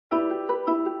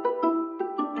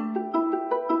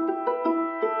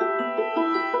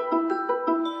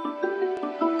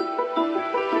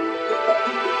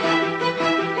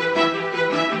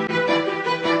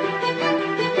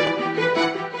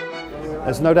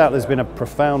There's no doubt there's been a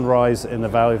profound rise in the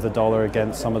value of the dollar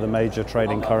against some of the major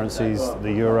trading currencies,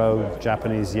 the euro,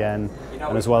 Japanese yen,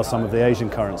 and as well as some of the Asian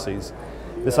currencies.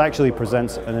 This actually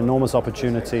presents an enormous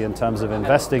opportunity in terms of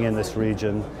investing in this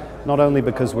region, not only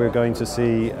because we're going to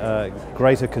see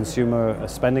greater consumer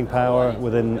spending power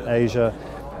within Asia,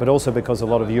 but also because a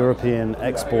lot of European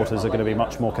exporters are going to be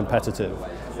much more competitive.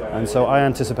 And so I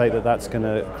anticipate that that's going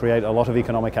to create a lot of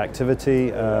economic activity,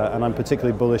 and I'm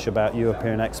particularly bullish about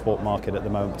European export market at the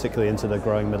moment, particularly into the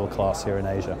growing middle class here in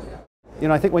Asia. You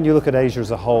know, I think when you look at Asia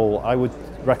as a whole, I would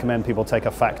recommend people take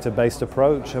a factor-based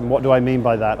approach. And what do I mean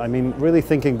by that? I mean really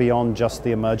thinking beyond just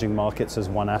the emerging markets as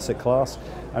one asset class,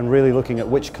 and really looking at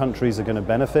which countries are going to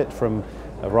benefit from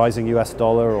a rising US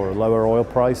dollar or a lower oil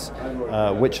price,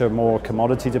 which are more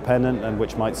commodity dependent and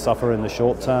which might suffer in the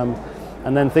short term.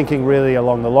 And then thinking really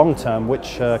along the long term,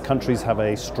 which countries have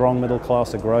a strong middle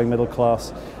class, a growing middle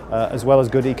class, as well as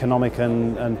good economic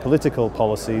and political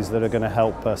policies that are going to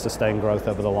help sustain growth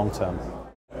over the long term.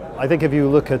 I think if you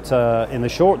look at in the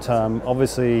short term,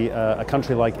 obviously a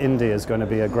country like India is going to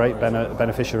be a great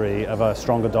beneficiary of a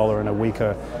stronger dollar and a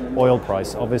weaker oil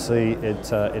price. Obviously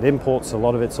it imports a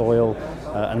lot of its oil,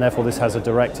 and therefore this has a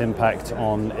direct impact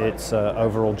on its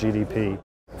overall GDP.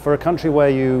 For a country where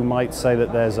you might say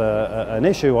that there's an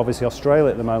issue, obviously Australia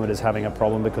at the moment is having a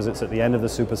problem because it's at the end of the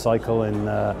super cycle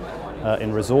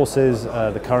in resources.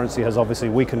 The currency has obviously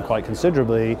weakened quite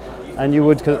considerably, and you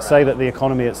would say that the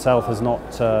economy itself has not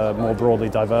more broadly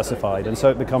diversified, and so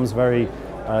it becomes very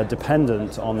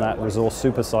dependent on that resource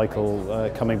super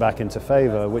cycle coming back into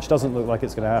favor, which doesn't look like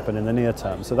it's going to happen in the near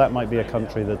term. So that might be a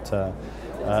country that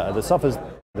suffers.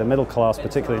 The middle class,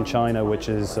 particularly in China, which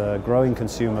is a growing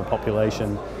consumer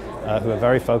population who are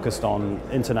very focused on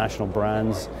international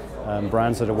brands,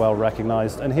 brands that are well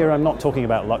recognized. And here I'm not talking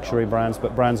about luxury brands,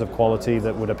 but brands of quality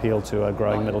that would appeal to a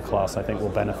growing middle class, I think will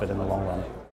benefit in the long run.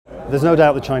 There's no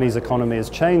doubt the Chinese economy is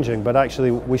changing, but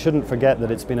actually we shouldn't forget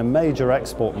that it's been a major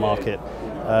export market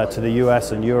to the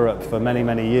US and Europe for many,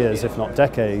 many years, if not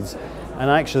decades.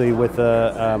 And actually with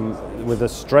a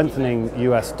strengthening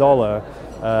US dollar,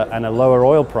 and a lower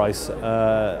oil price,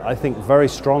 I think very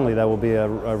strongly there will be a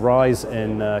rise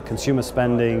in consumer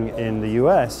spending in the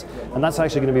US, and that's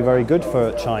actually going to be very good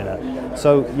for China.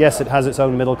 So yes, it has its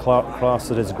own middle class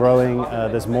that is growing,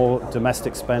 there's more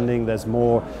domestic spending, there's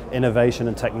more innovation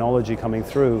and technology coming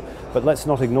through, but let's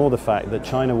not ignore the fact that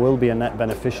China will be a net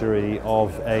beneficiary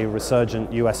of a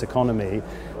resurgent US economy.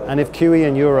 And if QE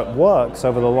in Europe works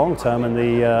over the long term, and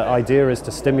the idea is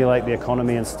to stimulate the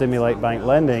economy and stimulate bank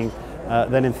lending,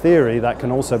 then in theory that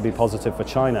can also be positive for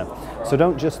China. So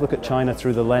don't just look at China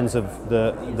through the lens of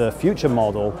the future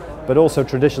model, but also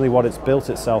traditionally what it's built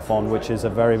itself on, which is a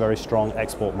very, very strong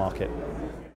export market.